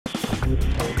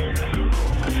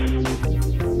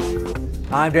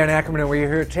I'm Dan Ackerman, and we're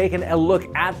here taking a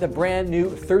look at the brand new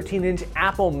 13-inch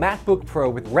Apple MacBook Pro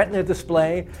with Retina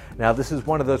display. Now, this is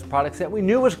one of those products that we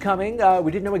knew was coming.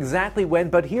 We didn't know exactly when,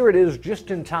 but here it is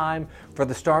just in time for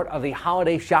the start of the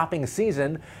holiday shopping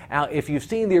season. Now, if you've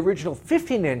seen the original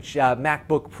 15-inch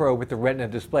MacBook Pro with the Retina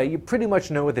display, you pretty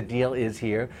much know what the deal is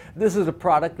here. This is a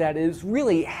product that is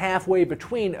really halfway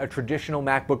between a traditional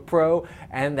MacBook Pro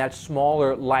and that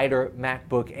smaller, lighter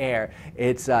MacBook Air.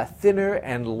 It's thinner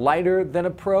and lighter than a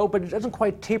Pro, but it doesn't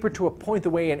quite taper to a point the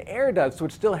way an Air does, so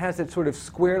it still has that sort of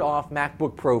squared off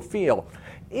MacBook Pro feel.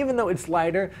 Even though it's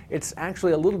lighter, it's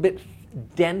actually a little bit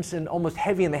dense and almost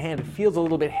heavy in the hand. It feels a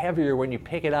little bit heavier when you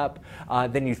pick it up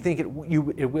than you think it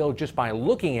will just by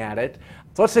looking at it.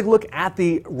 So let's take a look at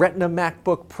the Retina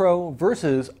MacBook Pro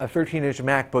versus a 13-inch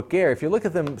MacBook Air. If you look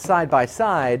at them side by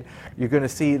side, you're going to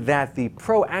see that the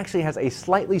Pro actually has a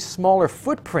slightly smaller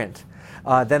footprint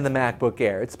than the MacBook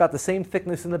Air. It's about the same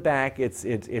thickness in the back. It's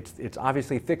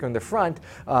obviously thicker in the front,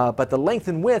 but the length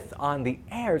and width on the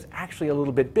Air is actually a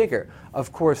little bit bigger.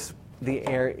 Of course, the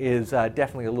Air is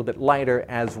definitely a little bit lighter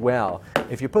as well.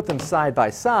 If you put them side by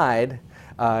side,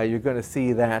 you're going to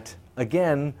see that,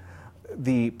 again,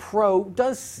 the Pro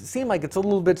does seem like it's a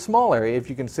little bit smaller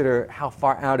if you consider how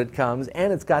far out it comes,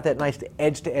 and it's got that nice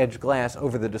edge-to-edge glass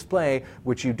over the display,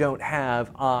 which you don't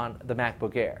have on the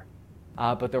MacBook Air.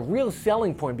 But the real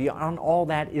selling point beyond all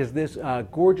that is this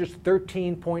gorgeous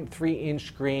 13.3-inch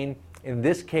screen. In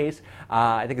this case,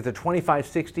 I think it's a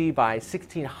 2560 by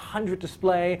 1600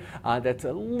 display. That's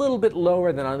a little bit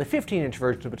lower than on the 15-inch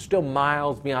version, but still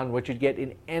miles beyond what you'd get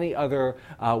in any other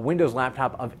Windows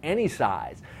laptop of any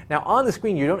size. Now, on the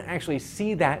screen, you don't actually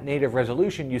see that native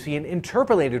resolution. You see an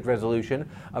interpolated resolution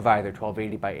of either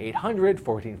 1280 by 800,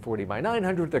 1440 by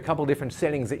 900. There are a couple different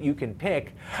settings that you can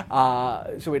pick.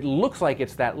 So it looks like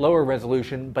it's that lower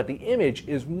resolution, but the image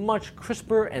is much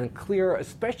crisper and clearer,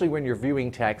 especially when you're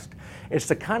viewing text. It's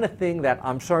the kind of thing that,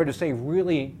 I'm sorry to say,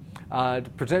 really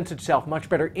presents itself much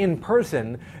better in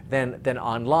person than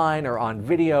online or on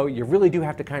video. You really do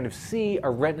have to kind of see a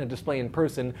Retina display in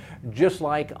person, just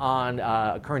like on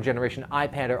a current generation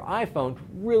iPad or iPhone.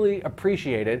 Really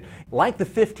appreciate it. Like the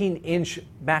 15-inch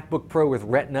MacBook Pro with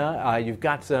Retina, you've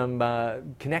got some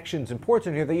connections and ports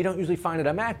in here that you don't usually find at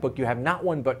a MacBook. You have not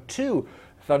one but two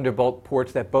Thunderbolt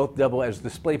ports that both double as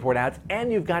DisplayPort outs,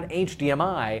 and you've got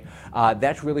HDMI.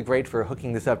 That's really great for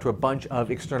hooking this up to a bunch of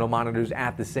external monitors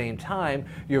at the same time.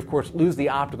 You, of course, lose the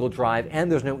optical drive,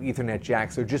 and there's no Ethernet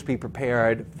jack, so just be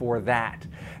prepared for that.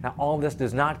 Now, all this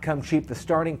does not come cheap. The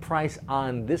starting price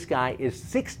on this guy is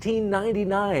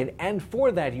 $1699, and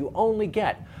for that, you only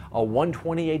get a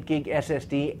 128 gig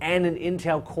SSD and an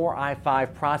Intel Core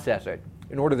i5 processor.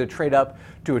 In order to trade up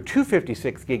to a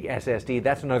 256 gig SSD,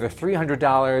 that's another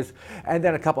 $300, and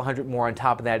then a couple hundred more on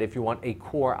top of that if you want a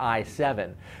Core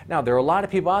i7. Now, there are a lot of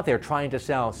people out there trying to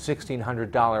sell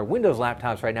 $1,600 Windows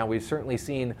laptops right now. We've certainly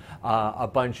seen a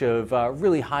bunch of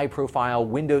really high-profile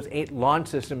Windows 8 launch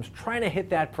systems trying to hit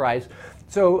that price.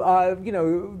 So, you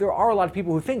know, there are a lot of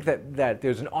people who think that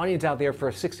there's an audience out there for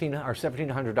a $1,600 or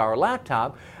 $1,700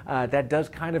 laptop. That does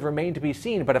kind of remain to be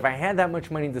seen. But if I had that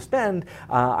much money to spend,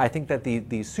 I think that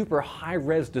the super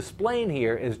high-res display in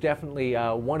here is definitely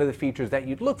one of the features that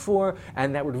you'd look for,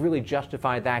 and that would really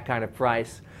justify that kind of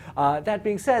price. That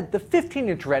being said, the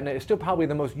 15-inch Retina is still probably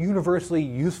the most universally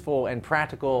useful and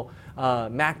practical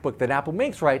MacBook that Apple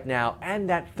makes right now, and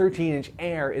that 13-inch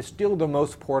Air is still the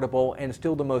most portable and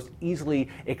still the most easily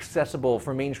accessible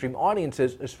for mainstream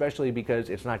audiences, especially because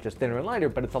it's not just thinner and lighter,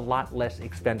 but it's a lot less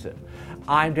expensive.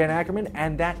 I'm Dan Ackerman,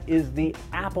 and that is the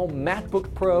Apple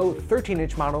MacBook Pro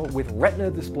 13-inch model with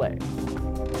Retina display.